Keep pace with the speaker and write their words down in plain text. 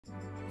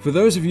For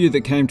those of you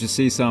that came to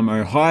see some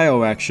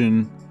Ohio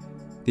action,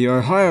 the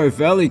Ohio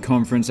Valley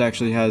Conference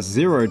actually has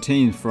 0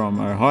 teams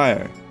from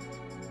Ohio.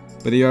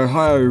 But the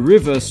Ohio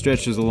River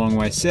stretches a long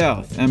way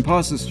south and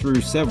passes through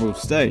several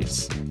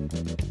states.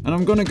 And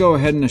I'm gonna go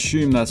ahead and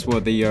assume that's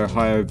what the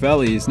Ohio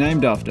Valley is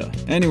named after.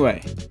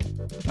 Anyway,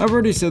 I've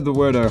already said the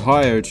word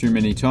Ohio too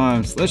many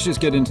times, let's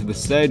just get into the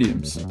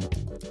stadiums.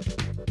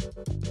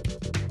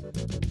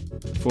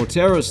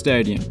 Forterra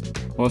Stadium,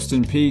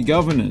 Austin Peay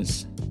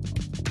Governors.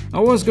 I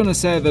was gonna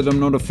say that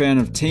I'm not a fan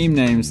of team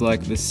names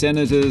like the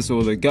Senators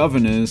or the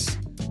Governors,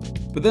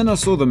 but then I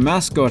saw the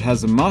mascot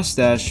has a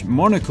mustache,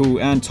 monocle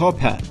and top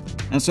hat,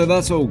 and so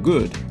that's all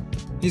good.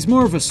 He's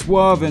more of a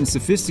suave and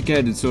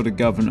sophisticated sort of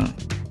governor,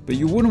 but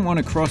you wouldn't want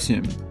to cross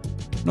him.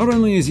 Not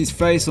only is his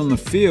face on the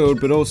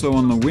field, but also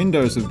on the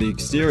windows of the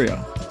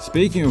exterior.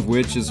 Speaking of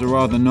which, is a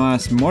rather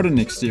nice modern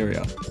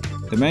exterior,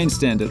 the main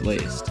stand at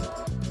least,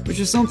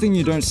 which is something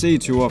you don't see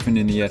too often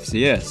in the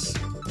FCS.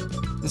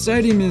 The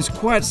stadium is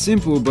quite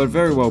simple but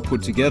very well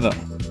put together.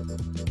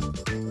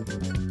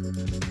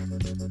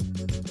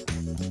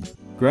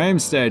 Graham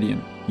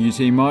Stadium, UT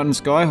Martin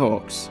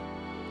Skyhawks.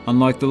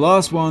 Unlike the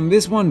last one,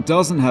 this one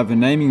doesn't have a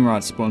naming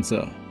rights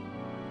sponsor.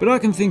 But I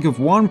can think of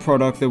one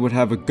product that would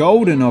have a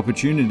golden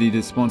opportunity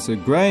to sponsor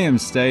Graham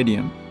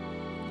Stadium.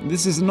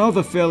 This is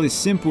another fairly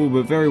simple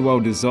but very well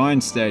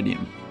designed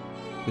stadium.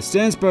 The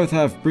stands both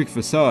have brick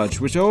facade,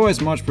 which I always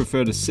much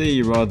prefer to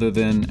see rather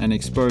than an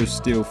exposed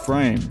steel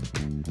frame.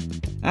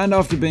 And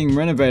after being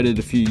renovated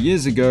a few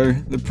years ago,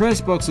 the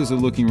press boxes are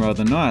looking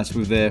rather nice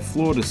with their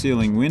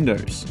floor-to-ceiling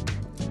windows.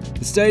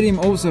 The stadium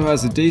also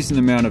has a decent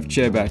amount of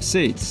chairback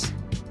seats.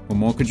 What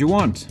more could you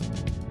want?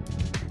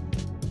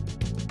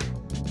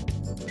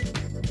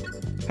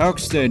 Houck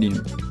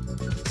Stadium,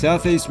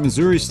 Southeast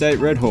Missouri State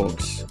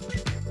Redhawks.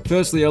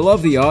 Firstly, I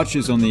love the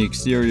arches on the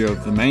exterior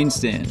of the main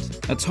stand,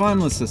 a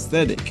timeless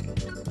aesthetic,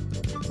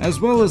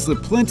 as well as the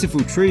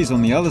plentiful trees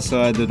on the other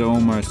side that are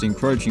almost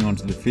encroaching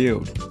onto the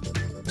field.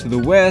 To the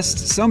west,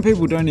 some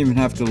people don't even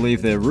have to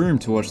leave their room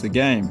to watch the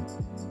game.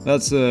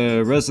 That's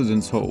a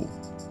residence hall.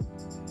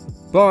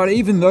 But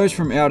even those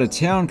from out of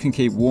town can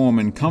keep warm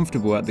and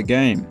comfortable at the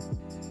game.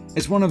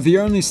 It's one of the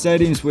only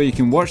stadiums where you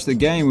can watch the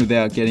game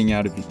without getting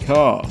out of your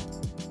car.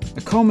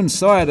 A common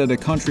sight at a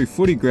country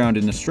footy ground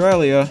in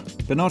Australia,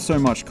 but not so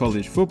much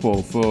college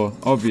football for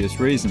obvious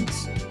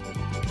reasons.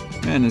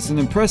 Man, it's an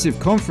impressive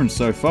conference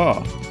so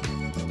far.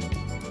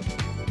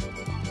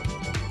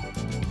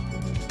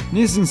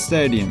 Nissan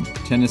Stadium,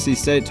 Tennessee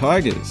State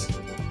Tigers.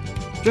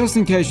 Just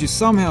in case you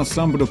somehow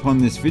stumbled upon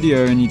this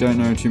video and you don't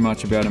know too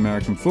much about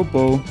American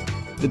football,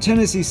 the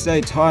Tennessee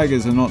State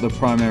Tigers are not the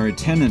primary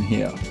tenant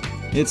here.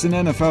 It's an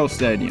NFL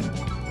stadium,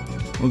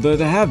 although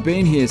they have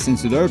been here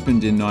since it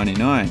opened in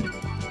 '99.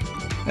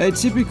 They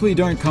typically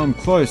don't come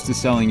close to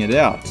selling it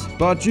out,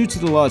 but due to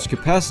the large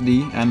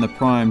capacity and the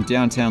prime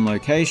downtown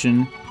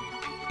location,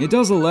 it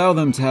does allow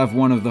them to have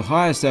one of the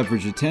highest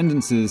average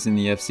attendances in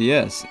the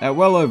FCS at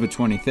well over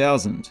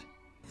 20,000.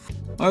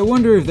 I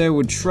wonder if they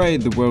would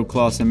trade the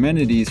world-class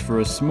amenities for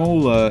a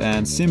smaller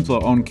and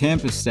simpler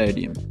on-campus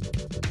stadium.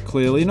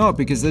 Clearly not,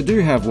 because they do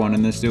have one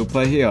and they still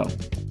play here.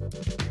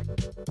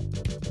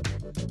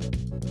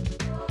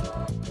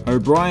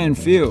 O'Brien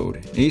Field,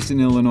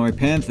 Eastern Illinois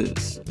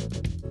Panthers.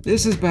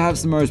 This is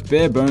perhaps the most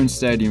bare-bones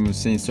stadium we've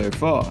seen so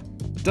far.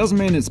 Doesn't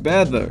mean it's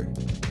bad though.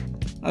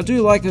 I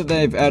do like that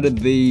they've added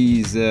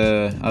these,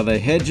 are they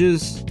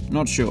hedges?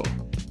 Not sure.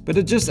 But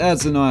it just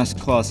adds a nice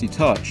classy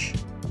touch.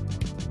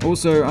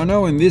 Also, I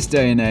know in this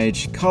day and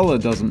age, colour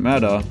doesn't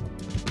matter,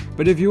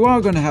 but if you are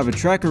going to have a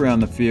track around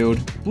the field,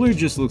 blue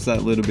just looks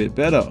that little bit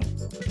better.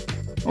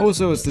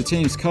 Also, it's the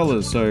team's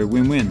colours, so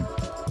win-win.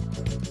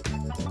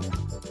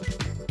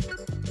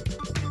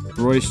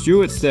 Roy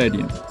Stewart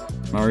Stadium,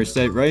 Murray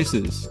State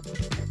Racers.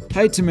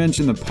 Hate to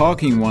mention the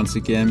parking once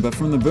again, but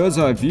from the bird's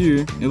eye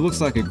view, it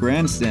looks like a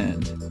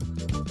grandstand.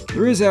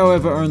 There is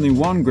however only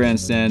one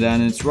grandstand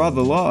and it's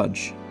rather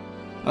large.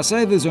 I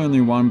say there's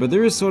only one, but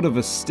there is sort of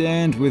a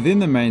stand within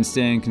the main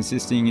stand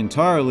consisting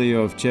entirely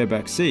of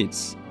chairback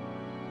seats.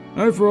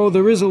 Overall,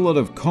 there is a lot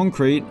of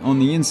concrete on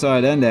the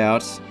inside and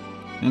out,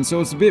 and so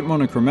it's a bit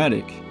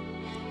monochromatic.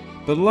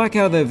 But I like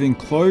how they've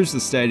enclosed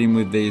the stadium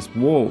with these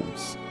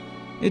walls.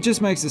 It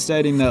just makes the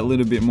stadium that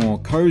little bit more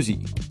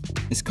cozy.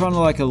 It's kind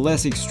of like a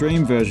less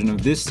extreme version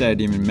of this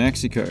stadium in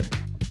Mexico.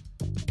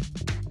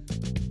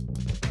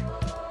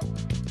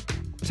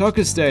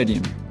 Tucker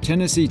Stadium,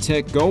 Tennessee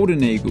Tech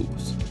Golden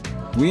Eagles.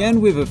 We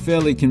end with a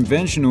fairly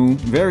conventional,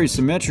 very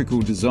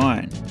symmetrical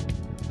design.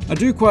 I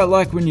do quite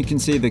like when you can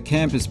see the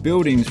campus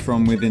buildings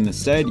from within the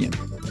stadium,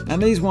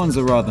 and these ones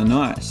are rather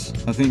nice.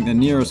 I think the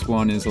nearest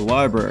one is a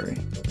library.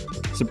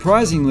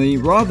 Surprisingly,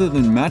 rather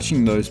than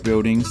matching those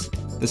buildings,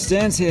 the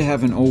stands here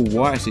have an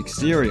all-white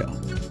exterior.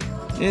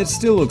 It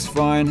still looks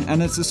fine,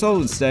 and it's a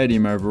solid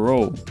stadium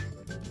overall.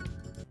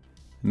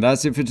 And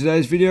that's it for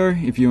today's video.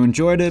 If you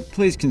enjoyed it,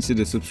 please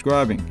consider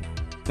subscribing.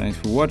 Thanks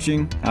for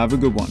watching, have a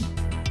good one.